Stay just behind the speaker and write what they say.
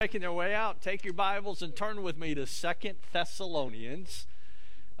Making their way out, take your Bibles and turn with me to 2 Thessalonians.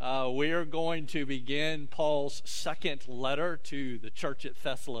 We are going to begin Paul's second letter to the church at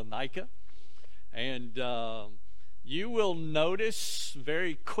Thessalonica. And you will notice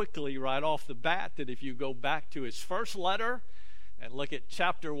very quickly right off the bat that if you go back to his first letter and look at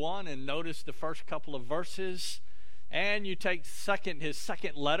chapter 1 and notice the first couple of verses, and you take his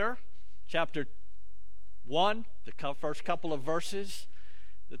second letter, chapter 1, the first couple of verses,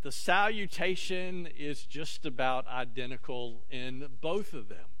 that the salutation is just about identical in both of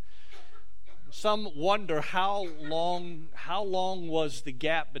them. Some wonder how long was the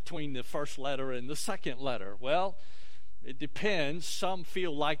gap between the first letter and the second letter. Well, it depends. Some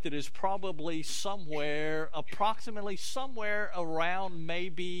feel like that is probably approximately somewhere around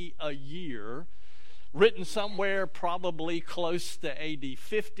maybe a year, written somewhere probably close to AD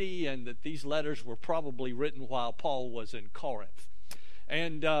 50, and that these letters were probably written while Paul was in Corinth.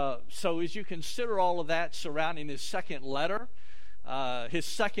 And so as you consider all of that surrounding his second letter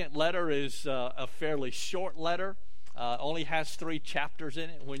is a fairly short letter, only has 3 chapters in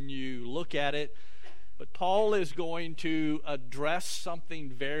it when you look at it. But Paul is going to address something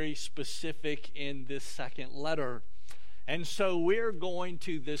very specific in this second letter. And so we're going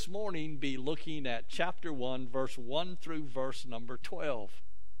to this morning be looking at chapter 1, verse 1 through verse number 12.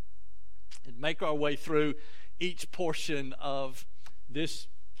 And make our way through each portion of this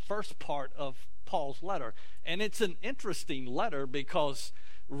first part of Paul's letter. And it's an interesting letter because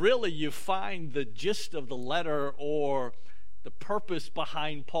really you find the gist of the letter, or the purpose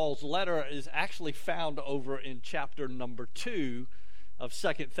behind Paul's letter, is actually found over in chapter number 2 of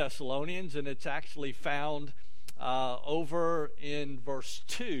 2 Thessalonians, and it's actually found over in verse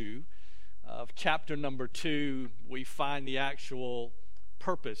 2 of chapter number 2. We find the actual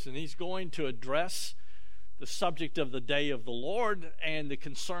purpose, and he's going to address the subject of the day of the Lord and the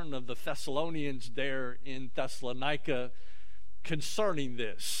concern of the Thessalonians there in Thessalonica concerning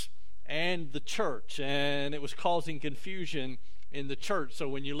this and the church, and it was causing confusion in the church. So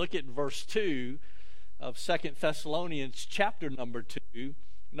when you look at verse 2 of 2 Thessalonians chapter number 2,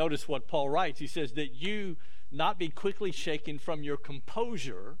 notice what Paul writes. He says that you not be quickly shaken from your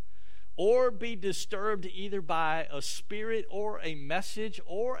composure, or be disturbed either by a spirit or a message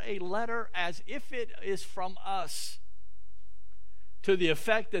or a letter as if it is from us, to the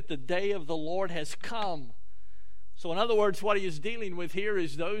effect that the day of the Lord has come. So in other words, what he is dealing with here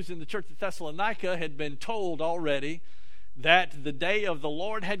is those in the church of Thessalonica had been told already that the day of the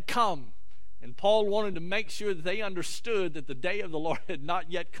Lord had come. And Paul wanted to make sure that they understood that the day of the Lord had not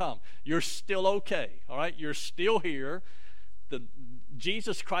yet come. You're still okay, all right? You're still here.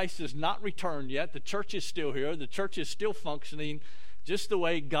 Jesus Christ has not returned yet. The church is still here. The church is still functioning just the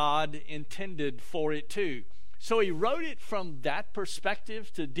way God intended for it to. So he wrote it from that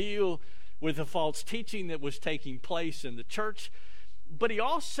perspective to deal with the false teaching that was taking place in the church. But he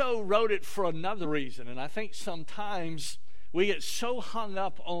also wrote it for another reason. And I think sometimes we get so hung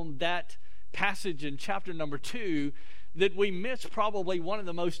up on that passage in chapter number 2 that we miss probably one of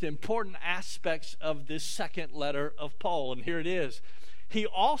the most important aspects of this second letter of Paul. And here it is. He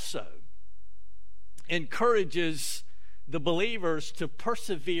also encourages the believers to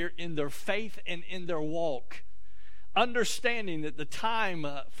persevere in their faith and in their walk, understanding that the time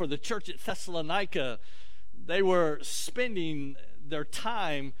for the church at Thessalonica, they were spending their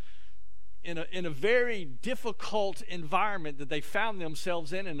time in a very difficult environment that they found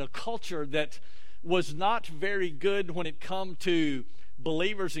themselves in a culture that was not very good when it come to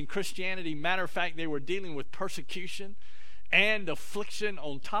believers in Christianity. Matter of fact, they were dealing with persecution and affliction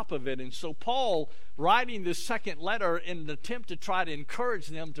on top of it. And so Paul, writing this second letter in an attempt to try to encourage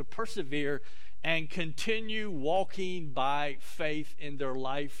them to persevere and continue walking by faith in their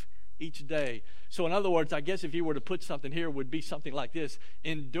life each day. So in other words, I guess if you were to put something here, it would be something like this: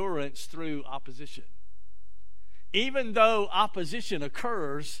 endurance through opposition. Even though opposition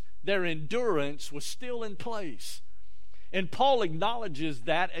occurs, their endurance was still in place. And Paul acknowledges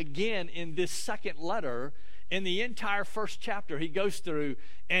that again in this second letter. In the entire first chapter, he goes through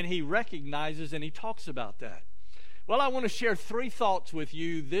and he recognizes and he talks about that. Well, I want to share 3 thoughts with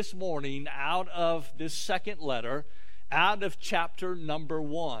you this morning out of this second letter, out of chapter number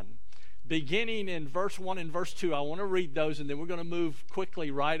 1. Beginning in verse 1 and verse 2, I want to read those, and then we're going to move quickly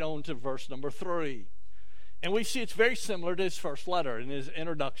right on to verse number 3. And we see it's very similar to his first letter in his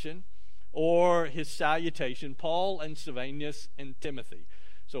introduction or his salutation, Paul and Silvanus and Timothy.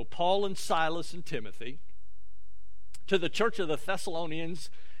 So Paul and Silas and Timothy, to the church of the Thessalonians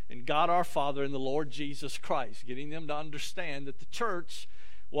in God our Father and the Lord Jesus Christ, getting them to understand that the church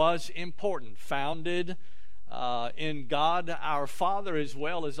was important, founded in God our Father, as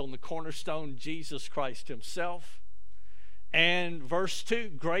well as on the cornerstone, Jesus Christ himself. And verse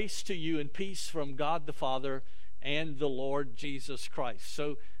 2, grace to you and peace from God the Father and the Lord Jesus Christ.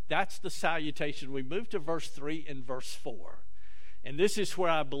 So that's the salutation. We move to verse 3 and verse 4. And this is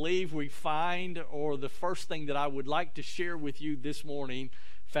where I believe we find, or the first thing that I would like to share with you this morning,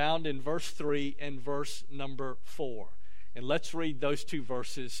 found in verse 3 and verse number 4. And let's read those two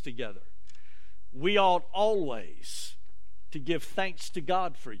verses together. We ought always to give thanks to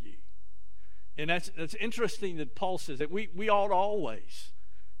God for you. And that's interesting that Paul says that we ought always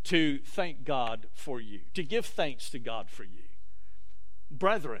to thank God for you, to give thanks to God for you.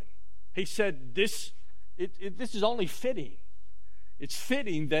 Brethren, he said this is only fitting. It's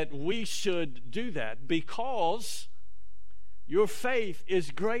fitting that we should do that because your faith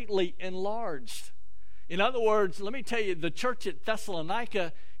is greatly enlarged. In other words, let me tell you, the church at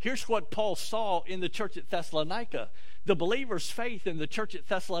Thessalonica, here's what Paul saw in the church at Thessalonica. The believers' faith in the church at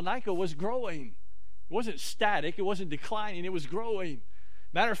Thessalonica was growing. It wasn't static, it wasn't declining, it was growing.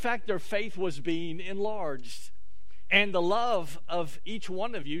 Matter of fact, their faith was being enlarged. And the love of each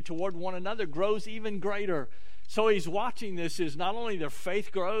one of you toward one another grows even greater. So he's watching this as not only their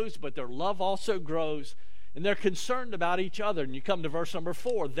faith grows, but their love also grows. And they're concerned about each other. And you come to verse number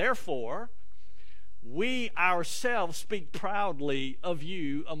 4. Therefore, we ourselves speak proudly of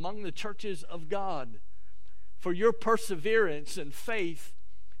you among the churches of God, for your perseverance and faith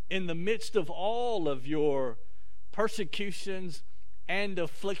in the midst of all of your persecutions and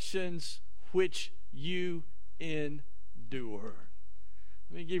afflictions which you endure.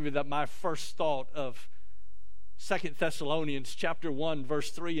 Let me give you my first thought of 2 Thessalonians chapter 1,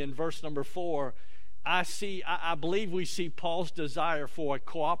 verse 3 and verse number 4. I believe we see Paul's desire for a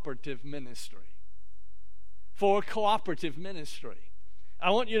cooperative ministry. For a cooperative ministry. I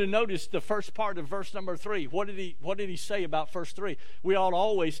want you to notice the first part of verse number 3. What did he say about verse 3? We ought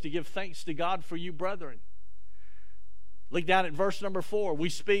always to give thanks to God for you, brethren. Look down at verse number 4. We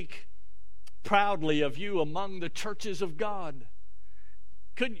speak proudly of you among the churches of God.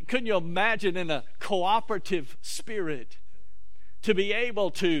 Couldn't you imagine in a cooperative spirit to be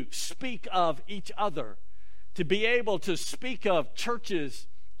able to speak of each other, to be able to speak of churches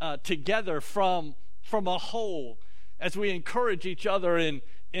together from a whole, as we encourage each other in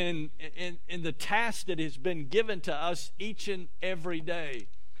the task that has been given to us each and every day.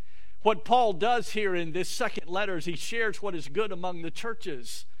 What Paul does here in this second letter is he shares what is good among the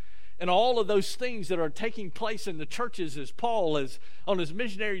churches. And all of those things that are taking place in the churches as Paul is on his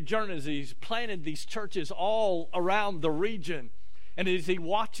missionary journeys, he's planted these churches all around the region. And as he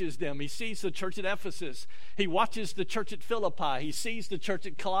watches them, he sees the church at Ephesus. He watches the church at Philippi. He sees the church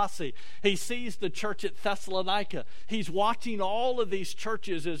at Colossae. He sees the church at Thessalonica. He's watching all of these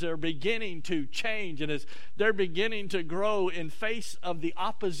churches as they're beginning to change and as they're beginning to grow in face of the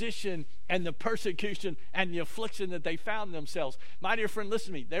opposition and the persecution and the affliction that they found themselves. My dear friend,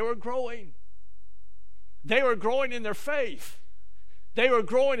 listen to me. They were growing. They were growing in their faith. They were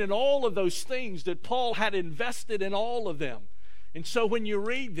growing in all of those things that Paul had invested in all of them. And so when you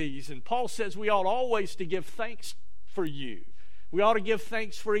read these, and Paul says we ought always to give thanks for you. We ought to give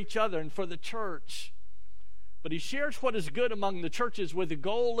thanks for each other and for the church. But he shares what is good among the churches with the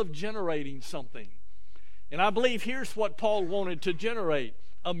goal of generating something. And I believe here's what Paul wanted to generate: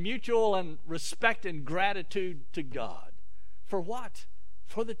 a mutual and respect and gratitude to God. For what?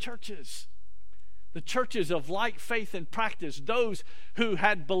 For the churches. The churches of like faith and practice, those who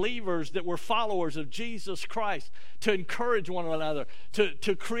had believers that were followers of Jesus Christ, to encourage one another,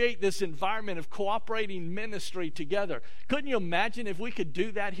 to create this environment of cooperating ministry together. Couldn't you imagine if we could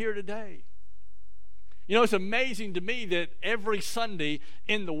do that here today? You know, it's amazing to me that every Sunday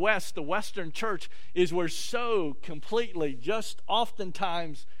in the West, the Western church, we're so completely, just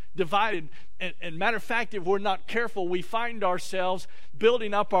oftentimes divided. And matter of fact, if we're not careful, we find ourselves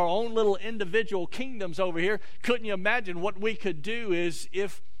building up our own little individual kingdoms over here. Couldn't you imagine what we could do is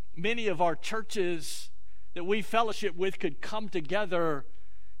if many of our churches that we fellowship with could come together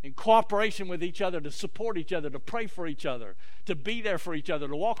in cooperation with each other, to support each other, to pray for each other, to be there for each other,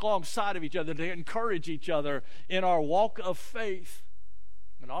 to walk alongside of each other, to encourage each other in our walk of faith.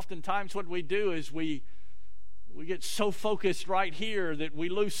 And oftentimes what we do is we get so focused right here that we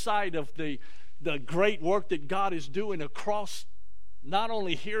lose sight of the great work that God is doing across, not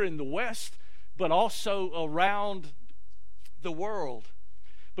only here in the West, but also around the world.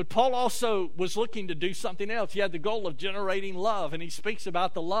 But Paul also was looking to do something else. He had the goal of generating love, and he speaks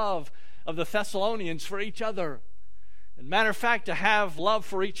about the love of the Thessalonians for each other. And matter of fact, to have love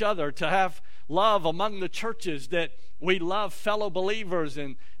for each other, to have love among the churches, that we love fellow believers,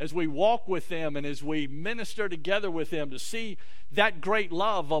 and as we walk with them and as we minister together with them, to see that great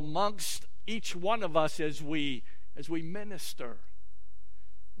love amongst each one of us as we minister.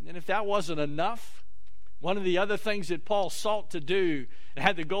 And then if that wasn't enough, one of the other things that Paul sought to do and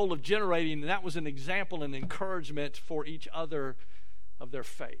had the goal of generating, and that was an example and encouragement for each other of their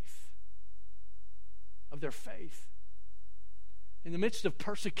faith. Of their faith. In the midst of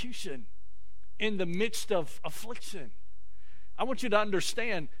persecution, in the midst of affliction. I want you to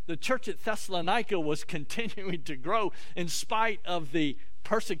understand the church at Thessalonica was continuing to grow in spite of the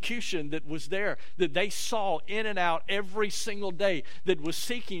persecution that was there, that they saw in and out every single day, that was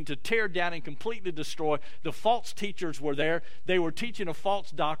seeking to tear down and completely destroy. The false teachers were there. They were teaching a false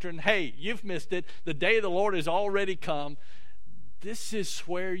doctrine. Hey, you've missed it. The day of the Lord has already come. This is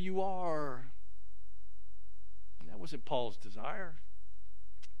where you are. And that wasn't Paul's desire.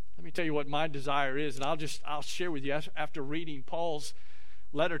 Let me tell you what my desire is, and I'll share with you after reading Paul's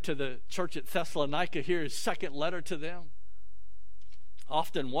letter to the church at Thessalonica here, his second letter to them. I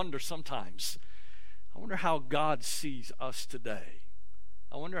often wonder sometimes, I wonder how God sees us today.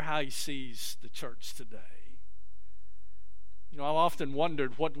 I wonder how he sees the church today. You know, I've often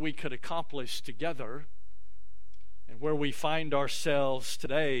wondered what we could accomplish together and where we find ourselves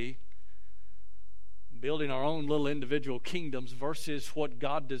today, building our own little individual kingdoms versus what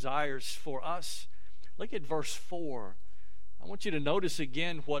God desires for us. Look at verse 4. I want you to notice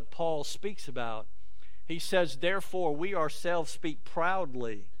again what Paul speaks about. He says, therefore we ourselves speak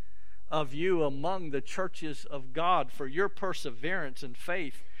proudly of you among the churches of God for your perseverance and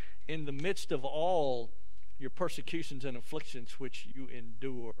faith in the midst of all your persecutions and afflictions which you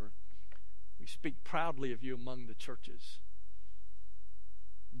endure. We speak proudly of you among the churches.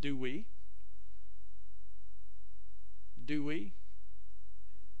 Do we? Do we?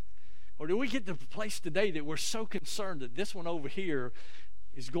 Or do we get to the place today that we're so concerned that this one over here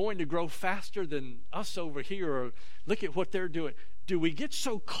is going to grow faster than us over here, or look at what they're doing? Do we get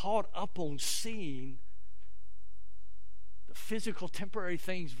so caught up on seeing the physical, temporary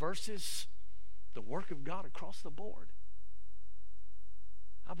things versus the work of God across the board?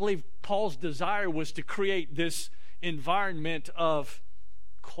 I believe Paul's desire was to create this environment of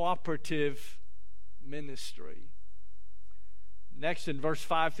cooperative ministry. Next, in verse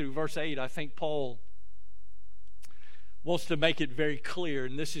 5 through verse 8, I think Paul wants to make it very clear,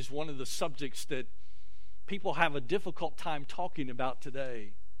 and this is one of the subjects that people have a difficult time talking about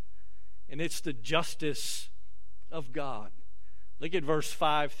today, and it's the justice of God. Look at verse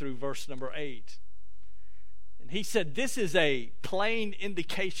 5 through verse number 8. And he said, this is a plain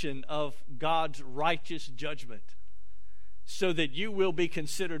indication of God's righteous judgment, so that you will be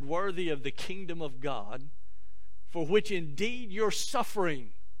considered worthy of the kingdom of God, for which indeed you're suffering.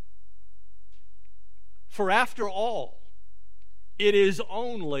 For after all, it is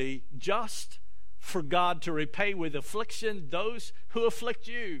only just for God to repay with affliction those who afflict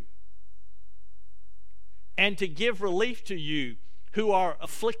you, and to give relief to you who are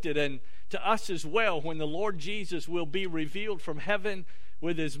afflicted, and to us as well, when the Lord Jesus will be revealed from heaven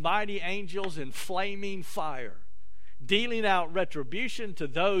with his mighty angels in flaming fire, dealing out retribution to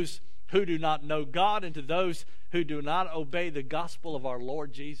those who do not know God and to those who do not obey the gospel of our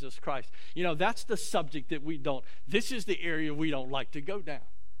Lord Jesus Christ. You know, that's the subject that this is the area we don't like to go down.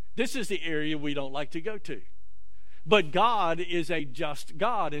 This is the area we don't like to go to. But God is a just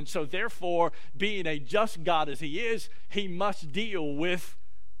God, and so therefore, being a just God as he is, he must deal with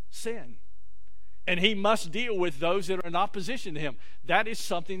sin. And he must deal with those that are in opposition to him. That is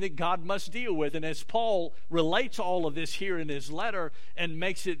something that God must deal with. And as Paul relates all of this here in his letter and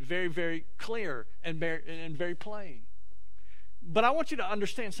makes it very, very clear and very plain. But I want you to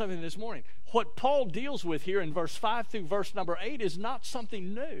understand something this morning. What Paul deals with here in verse 5 through verse number 8 is not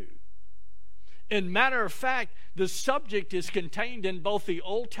something new. In matter of fact, the subject is contained in both the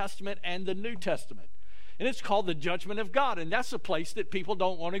Old Testament and the New Testament. And it's called the judgment of God. And that's a place that people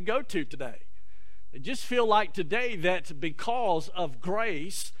don't want to go to today. They just feel like today that because of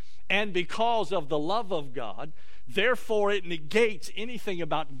grace and because of the love of God, therefore it negates anything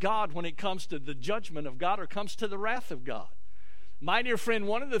about God when it comes to the judgment of God or comes to the wrath of God. My dear friend,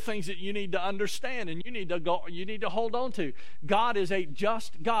 one of the things that you need to understand and you need to hold on to, God is a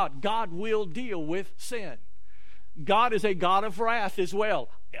just God. God will deal with sin. God is a God of wrath as well.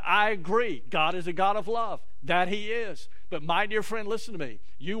 I agree. God is a God of love. That he is. But my dear friend, listen to me.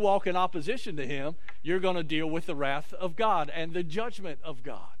 You walk in opposition to him, you're going to deal with the wrath of God and the judgment of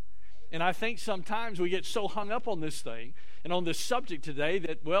God. And I think sometimes we get so hung up on this thing and on this subject today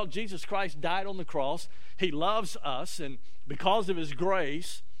that, well, Jesus Christ died on the cross. He loves us, and because of his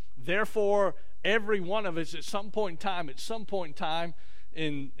grace, Therefore, every one of us at some point in time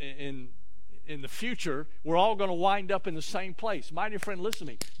in the future, we're all going to wind up in the same place. My dear friend, listen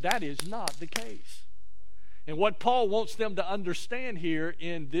to me. That is not the case. And what Paul wants them to understand here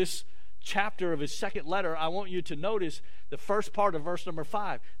in this chapter of his second letter, I want you to notice the first part of verse number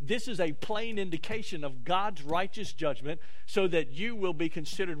 5. This is a plain indication of God's righteous judgment so that you will be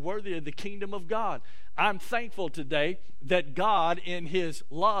considered worthy of the kingdom of God. I'm thankful today that God, in his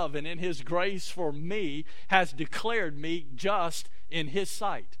love and in his grace for me, has declared me just in his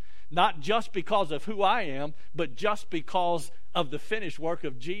sight. Not just because of who I am, but just because of the finished work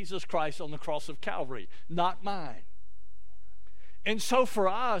of Jesus Christ on the cross of Calvary, not mine. And so for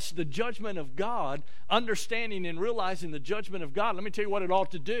us, the judgment of God, understanding and realizing the judgment of God, let me tell you what it ought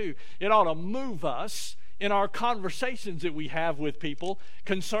to do. It ought to move us in our conversations that we have with people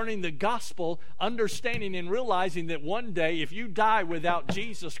concerning the gospel, understanding and realizing that one day, if you die without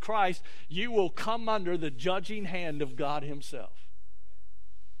Jesus Christ, you will come under the judging hand of God himself.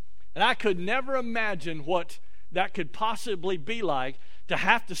 And I could never imagine what that could possibly be like, to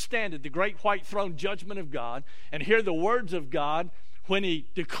have to stand at the great white throne judgment of God and hear the words of God when he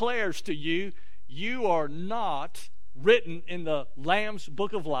declares to you, you are not written in the Lamb's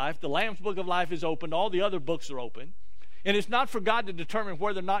book of life. The Lamb's book of life is open. All the other books are open. And it's not for God to determine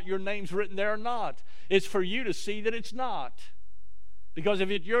whether or not your name's written there or not. It's for you to see that it's not. Because if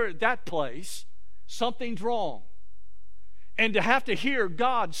you're at that place, something's wrong. And to have to hear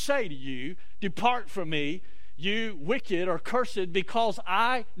God say to you, depart from me, you wicked or cursed, because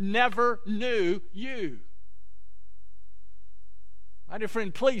I never knew you. My dear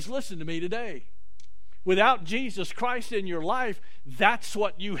friend, please listen to me today. Without Jesus Christ in your life, that's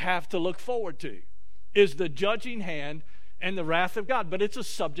what you have to look forward to, is the judging hand and the wrath of God. But it's a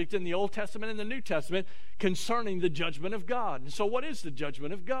subject in the Old Testament and the New Testament concerning the judgment of God. And so what is the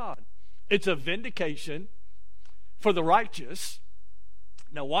judgment of God? It's a vindication for the righteous.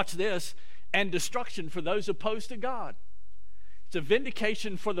 Now watch this. And destruction for those opposed to God. It's a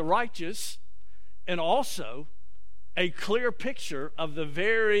vindication for the righteous, and also a clear picture of the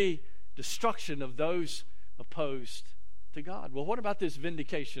very destruction of those opposed to God. Well, what about this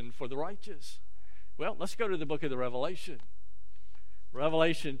vindication for the righteous? Well, let's go to the book of the Revelation.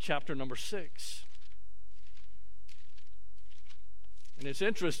 Revelation chapter number 6. And it's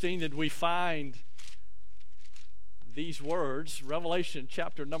interesting that we find these words, Revelation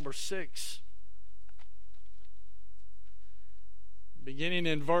chapter number 6, beginning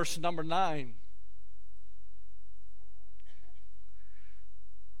in verse number 9.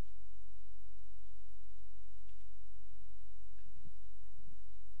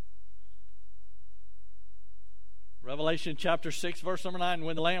 Revelation chapter 6, verse number 9.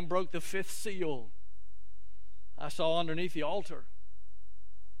 When the Lamb broke the fifth seal, I saw underneath the altar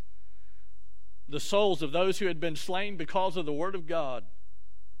the souls of those who had been slain because of the word of God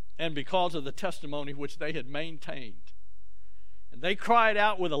and because of the testimony which they had maintained. And they cried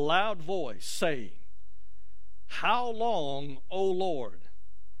out with a loud voice, saying, How long, O Lord,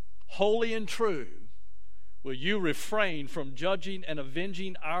 holy and true, will you refrain from judging and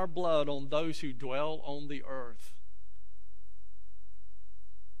avenging our blood on those who dwell on the earth?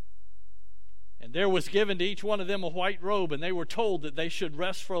 And there was given to each one of them a white robe, and they were told that they should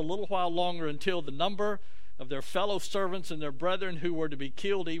rest for a little while longer until the number of their fellow servants and their brethren who were to be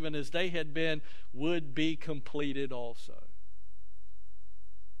killed even as they had been would be completed also.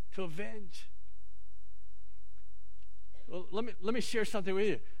 To avenge. Well, let me share something with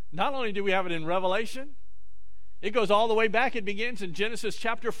you. Not only do we have it in Revelation, it goes all the way back. It begins in Genesis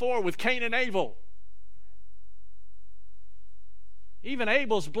chapter 4 with Cain and Abel. Even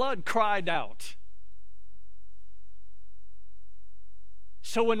Abel's blood cried out.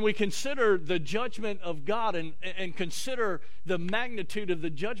 So when we consider the judgment of God and consider the magnitude of the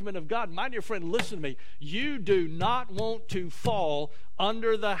judgment of God, my dear friend, listen to me. You do not want to fall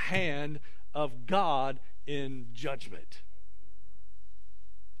under the hand of God in judgment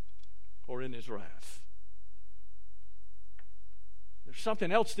or in his wrath. There's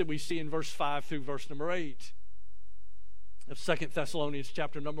something else that we see in verse 5 through verse number 8. Of 2 Thessalonians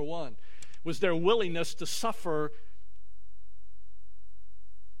chapter number 1, was their willingness to suffer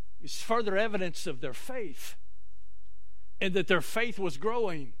is further evidence of their faith, and that their faith was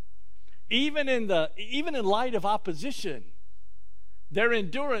growing. Even in light of opposition, their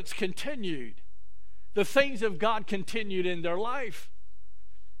endurance continued. The things of God continued in their life.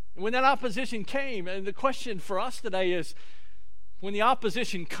 And when that opposition came, and the question for us today is, when the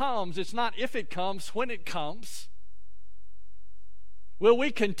opposition comes, it's not if it comes, when it comes. Will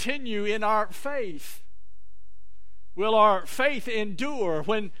we continue in our faith? Will our faith endure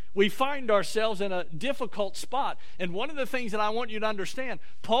when we find ourselves in a difficult spot? And one of the things that I want you to understand,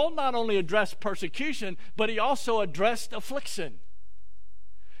 Paul not only addressed persecution, but he also addressed affliction.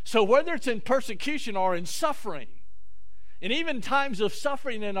 So whether it's in persecution or in suffering, and even times of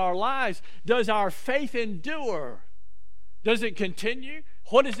suffering in our lives, does our faith endure? Does it continue?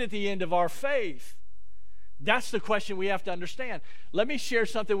 What is at the end of our faith? That's the question we have to understand. Let me share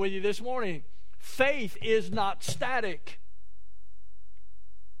something with you this morning. Faith is not static.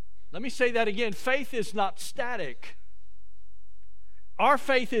 Let me say that again. Faith is not static. Our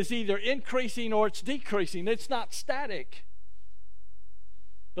faith is either increasing or it's decreasing. It's not static.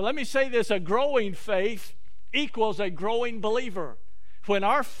 But let me say this, a growing faith equals a growing believer. When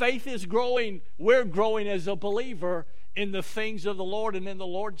our faith is growing, we're growing as a believer in the things of the Lord and in the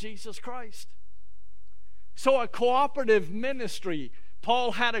Lord Jesus Christ. So a cooperative ministry,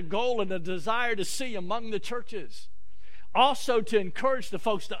 Paul had a goal and a desire to see among the churches. Also to encourage the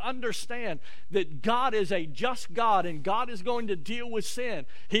folks to understand that God is a just God and God is going to deal with sin.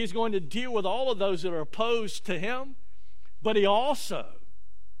 He's going to deal with all of those that are opposed to Him. But He also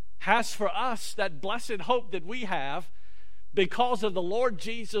has for us that blessed hope that we have because of the Lord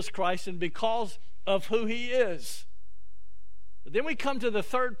Jesus Christ and because of who He is. But then we come to the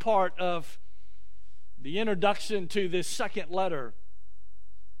third part of the introduction to this second letter.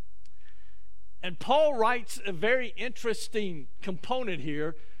 And Paul writes a very interesting component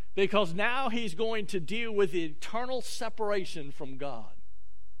here because now he's going to deal with the eternal separation from God.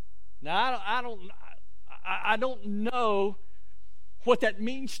 Now, I don't know what that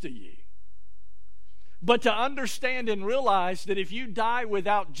means to you. But to understand and realize that if you die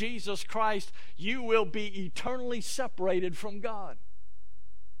without Jesus Christ, you will be eternally separated from God.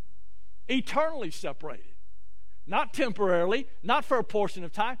 Eternally separated. Not temporarily, not for a portion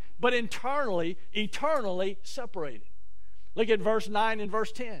of time, but eternally separated. Look at verse 9 and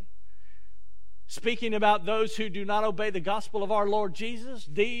verse 10. Speaking about those who do not obey the gospel of our Lord Jesus,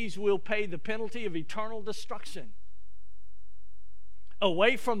 these will pay the penalty of eternal destruction,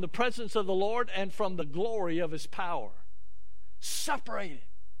 away from the presence of the Lord and from the glory of His power. Separated.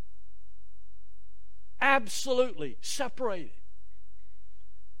 Absolutely separated.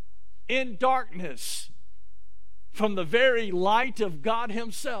 In darkness from the very light of God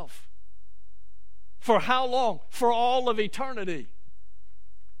Himself. For how long? For all of eternity.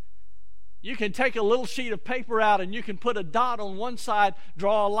 You can take a little sheet of paper out and you can put a dot on one side,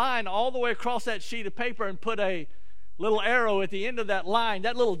 draw a line all the way across that sheet of paper and put a little arrow at the end of that line.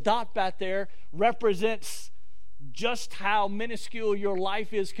 That little dot back there represents just how minuscule your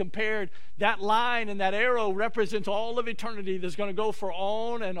life is compared. That line and that arrow represents all of eternity that's going to go for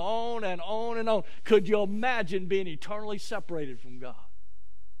on and on and on and on. Could you imagine being eternally separated from God?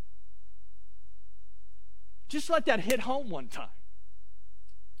 Just let that hit home one time.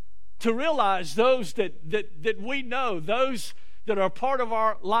 To realize those that we know, those that are part of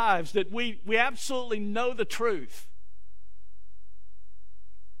our lives, that we absolutely know the truth,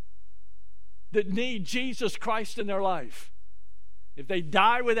 that need Jesus Christ in their life. If they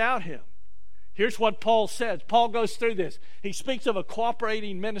die without Him, here's what Paul says. Paul goes through this. He speaks of a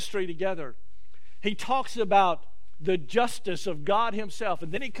cooperating ministry together. He talks about the justice of God Himself.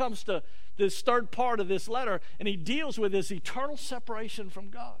 And then he comes to this third part of this letter, and he deals with this eternal separation from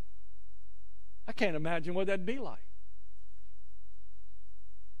God. I can't imagine what that'd be like.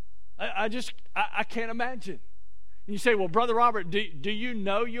 I can't imagine. And you say, well, Brother Robert, do you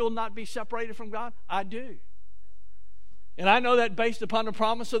know you'll not be separated from God? I do. And I know that based upon the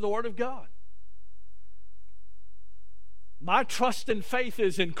promise of the Word of God. My trust and faith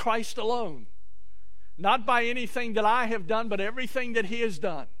is in Christ alone. Not by anything that I have done, but everything that He has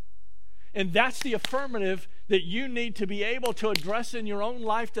done. And that's the affirmative that you need to be able to address in your own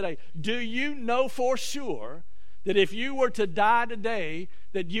life today. Do you know for sure that if you were to die today,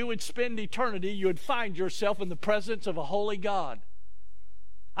 that you would spend eternity, you would find yourself in the presence of a holy God?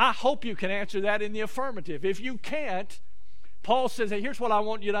 I hope you can answer that in the affirmative. If you can't, Paul says, hey, here's what I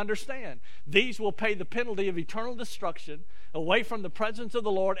want you to understand. These will pay the penalty of eternal destruction, away from the presence of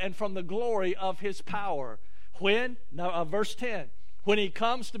the Lord and from the glory of His power. When? Now, verse 10. When He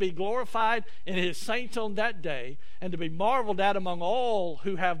comes to be glorified in His saints on that day, and to be marveled at among all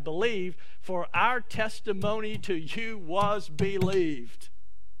who have believed, for our testimony to you was believed.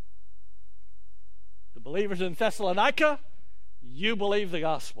 The believers in Thessalonica, you believe the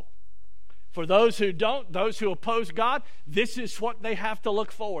gospel. For those who don't, those who oppose God, this is what they have to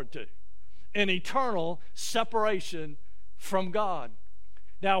look forward to: an eternal separation from God.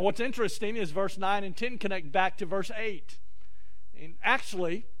 Now, what's interesting is verse 9 and 10 connect back to verse 8. And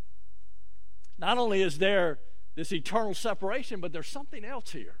actually, not only is there this eternal separation, but there's something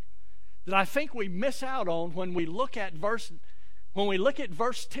else here that I think we miss out on when we look at verse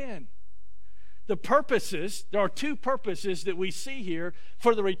 10. The purposes, there are two purposes that we see here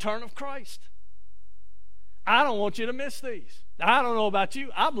for the return of Christ. I don't want you to miss these. I don't know about you.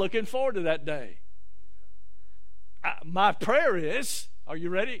 I'm looking forward to that day. My prayer is, are you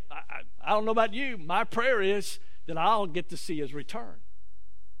ready? I don't know about you. My prayer is that I'll get to see his return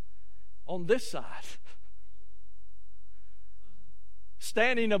on this side,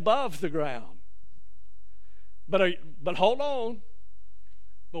 standing above the ground. But hold on.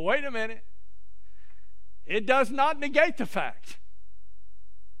 But wait a minute. It does not negate the fact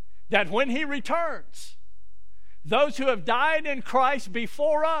that when he returns, those who have died in Christ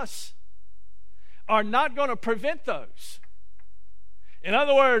before us are not going to prevent those. In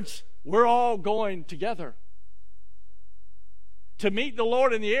other words, we're all going together to meet the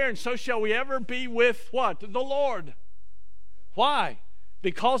Lord in the air, and so shall we ever be with what? The Lord. Why?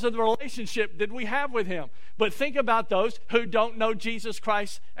 Because of the relationship that we have with him. But think about those who don't know Jesus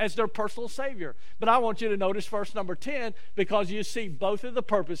Christ as their personal Savior. But I want you to notice verse number 10, because you see both of the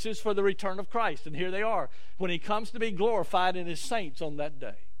purposes for the return of Christ. And here they are. When he comes to be glorified in his saints on that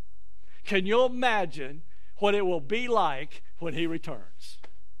day. Can you imagine what it will be like when he returns?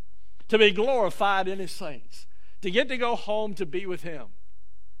 To be glorified in his saints. To get to go home to be with him.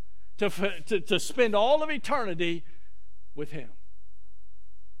 To spend all of eternity with him.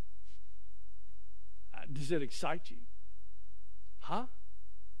 Does it excite you? Huh?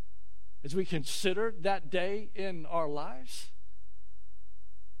 As we consider that day in our lives?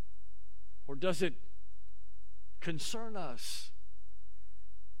 Or does it concern us?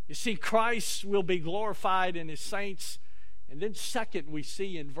 You see, Christ will be glorified in his saints. And then second, we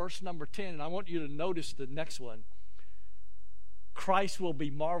see in verse number 10, and I want you to notice the next one. Christ will be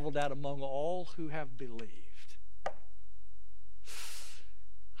marveled at among all who have believed.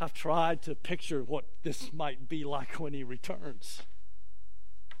 I've tried to picture what this might be like when he returns.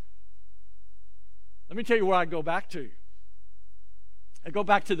 Let me tell you where I go back to. I go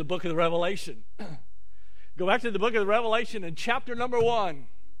back to the book of the Revelation. Go back to the book of the Revelation in chapter number 1.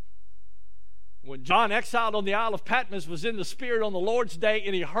 When John, exiled on the Isle of Patmos, was in the Spirit on the Lord's day,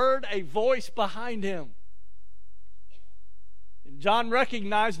 and he heard a voice behind him. And John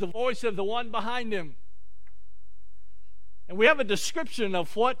recognized the voice of the one behind him. And we have a description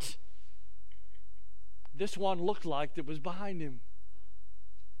of what this one looked like that was behind him.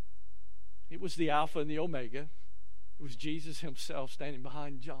 It was the Alpha and the Omega. It was Jesus himself standing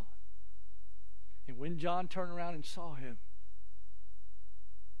behind John. And when John turned around and saw him,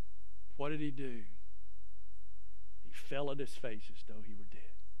 what did he do? He fell at his face as though he were dead.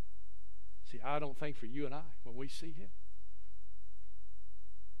 See, I don't think for you and I, when we see him,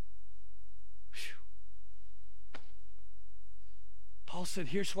 Paul said,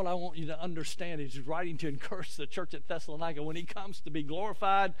 here's what I want you to understand. He's writing to encourage the church at Thessalonica. When he comes to be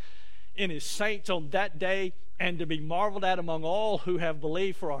glorified in his saints on that day and to be marveled at among all who have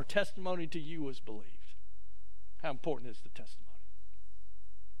believed, for our testimony to you was believed. How important is the testimony?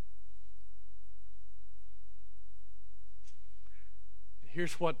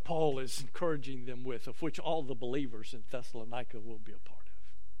 Here's what Paul is encouraging them with, of which all the believers in Thessalonica will be a part of.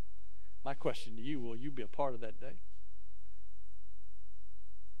 My question to you, will you be a part of that day?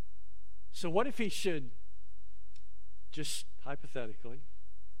 So what if he should, just hypothetically,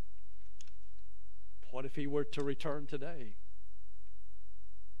 what if he were to return today?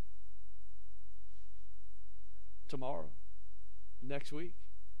 Tomorrow? Next week?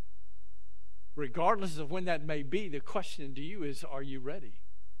 Regardless of when that may be, the question to you is, are you ready?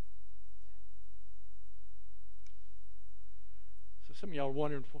 So some of y'all are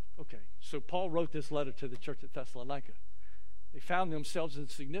wondering, okay, so Paul wrote this letter to the church at Thessalonica. They found themselves in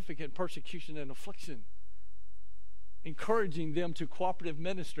significant persecution and affliction, encouraging them to cooperative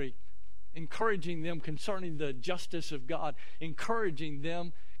ministry, encouraging them concerning the justice of God, encouraging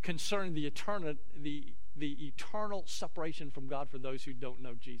them concerning the eternal separation from God for those who don't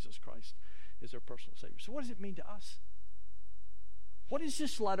know Jesus Christ as their personal Savior. So what does it mean to us? What does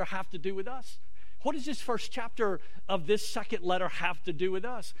this letter have to do with us? What does this first chapter of this second letter have to do with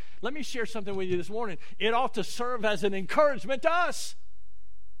us? Let me share something with you this morning. It ought to serve as an encouragement to us.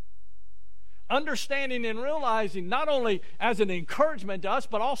 Understanding and realizing not only as an encouragement to us,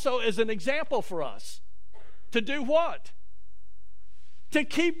 but also as an example for us. To do what? To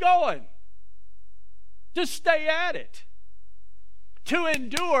keep going. To stay at it. To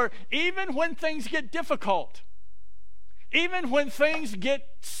endure even when things get difficult. Even when things get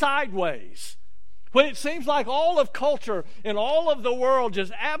sideways. When it seems like all of culture and all of the world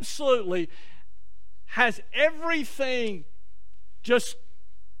just absolutely has everything just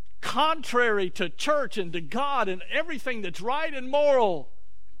contrary to church and to God and everything that's right and moral.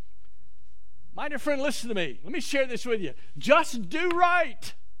 My dear friend, listen to me. Let me share this with you. Just do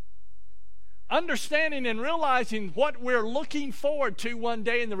right. Understanding and realizing what we're looking forward to one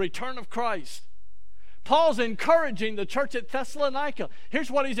day in the return of Christ. Paul's encouraging the church at Thessalonica. Here's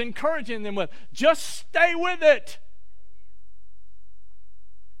what he's encouraging them with. Just stay with it.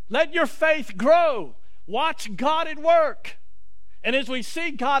 Let your faith grow. Watch God at work. And as we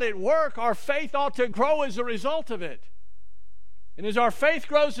see God at work, our faith ought to grow as a result of it. And as our faith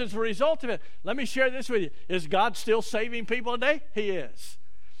grows as a result of it, let me share this with you. Is God still saving people today? He is.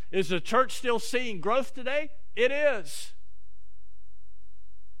 Is the church still seeing growth today? It is.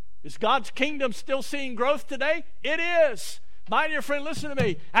 Is God's kingdom still seeing growth today? It is. My dear friend, listen to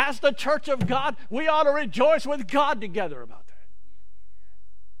me. As the church of God, we ought to rejoice with God together about that.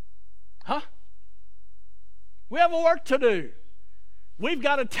 Huh? We have a work to do. We've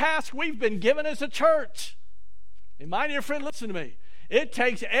got a task we've been given as a church. And my dear friend, listen to me. It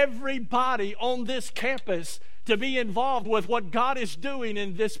takes everybody on this campus to be involved with what God is doing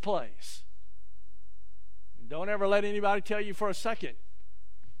in this place. And don't ever let anybody tell you for a second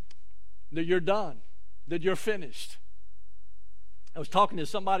that you're done, that you're finished. I was talking to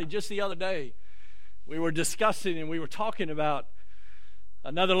somebody just the other day. We were discussing and we were talking about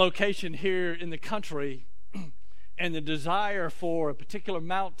another location here in the country and the desire for a particular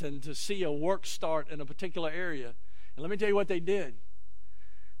mountain to see a work start in a particular area. And let me tell you what they did.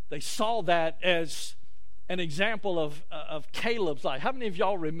 They saw that as an example of Caleb's life. How many of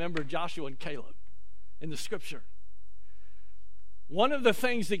y'all remember Joshua and Caleb in the scripture? One of the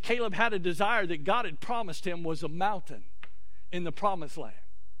things that Caleb had a desire that God had promised him was a mountain in the promised land.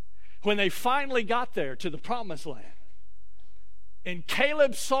 When they finally got there to the promised land, and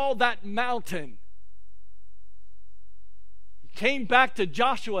Caleb saw that mountain, he came back to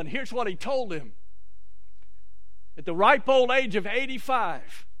Joshua, and here's what he told him. At the ripe old age of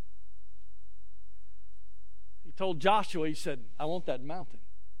 85, he told Joshua, he said, I want that mountain.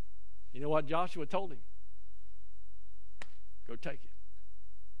 You know what Joshua told him? Go take it.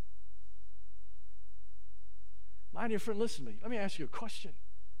 My dear friend, listen to me. Let me ask you a question.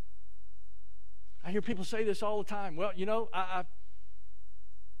 I hear people say this all the time. Well, you know, I've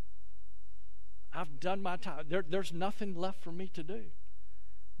done my time. There's nothing left for me to do.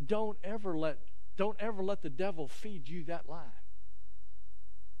 Don't ever let the devil feed you that lie.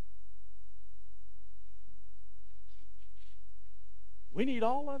 We need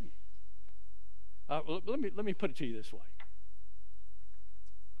all of you. Let me put it to you this way.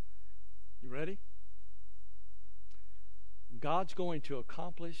 You ready? God's going to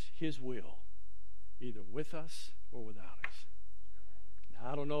accomplish His will either with us or without us.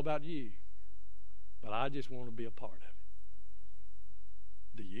 Now, I don't know about you, but I just want to be a part of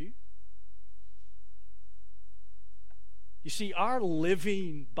it. Do you? You see, our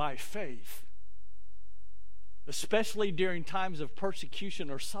living by faith, especially during times of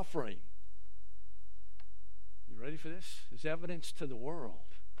persecution or suffering, you ready for this? Is evidence to the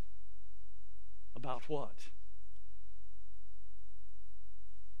world about what?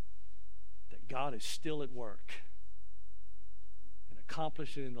 That God is still at work and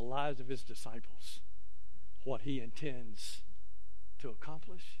accomplishing in the lives of His disciples what He intends to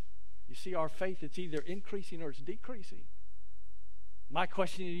accomplish. You see, our faith, it's either increasing or it's decreasing. My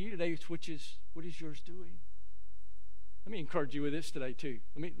question to you today is, what is yours doing? Let me encourage you with this today too.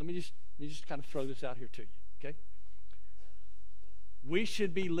 Let me just kind of throw this out here to you, okay? We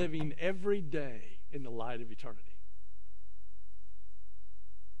should be living every day in the light of eternity.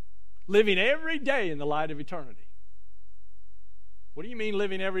 Living every day in the light of eternity. What do you mean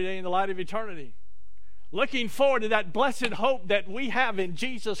living every day in the light of eternity? Looking forward to that blessed hope that we have in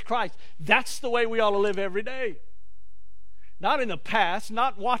Jesus Christ. That's the way we ought to live every day. Not in the past,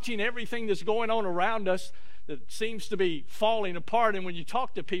 not watching everything that's going on around us that seems to be falling apart. And when you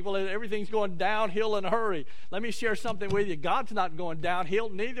talk to people, everything's going downhill in a hurry. Let me share something with you. God's not going downhill.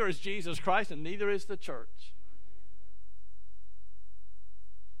 Neither is Jesus Christ, and neither is the church.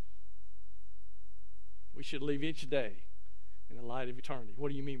 We should live each day in the light of eternity.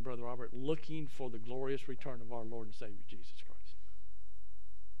 What do you mean, Brother Robert? Looking for the glorious return of our Lord and Savior, Jesus Christ.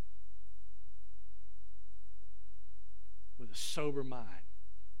 With a sober mind,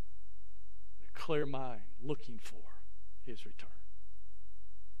 a clear mind, looking for His return.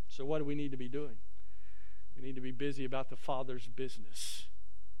 So what do we need to be doing? We need to be busy about the Father's business.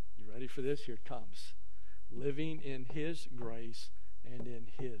 You ready for this? Here it comes. Living in His grace and in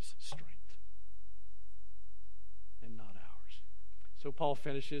His strength, and not ours. So Paul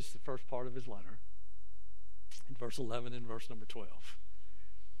finishes the first part of his letter. in verse 11 and verse number 12.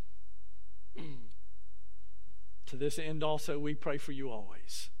 To this end also we pray for you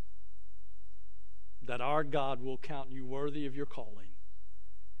always, that our God will count you worthy of your calling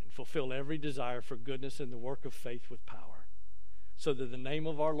and fulfill every desire for goodness in the work of faith with power, so that the name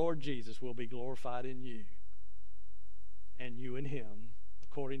of our Lord Jesus will be glorified in you, and you in him,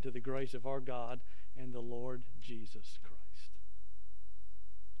 according to the grace of our God and the Lord Jesus Christ.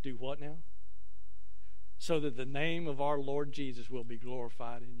 Do what now? So that the name of our Lord Jesus will be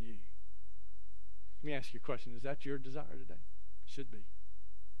glorified in you. Let me ask you a question. Is that your desire today? Should be.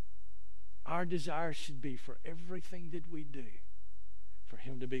 Our desire should be for everything that we do, for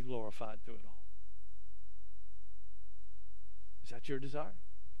him to be glorified through it all. Is that your desire?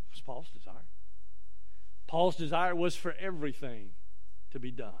 It was Paul's desire. Paul's desire was for everything to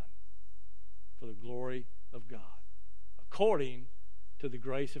be done for the glory of God, according to the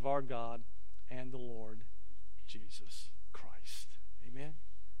grace of our God and the Lord Jesus Christ. Amen?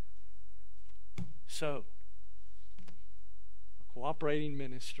 So, a cooperating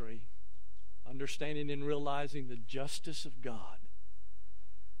ministry, understanding and realizing the justice of God,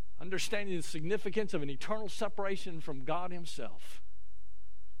 understanding the significance of an eternal separation from God himself.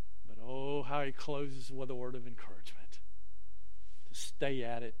 But oh, how he closes with a word of encouragement. To stay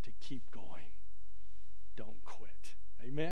at it, to keep going. Don't quit. Amen?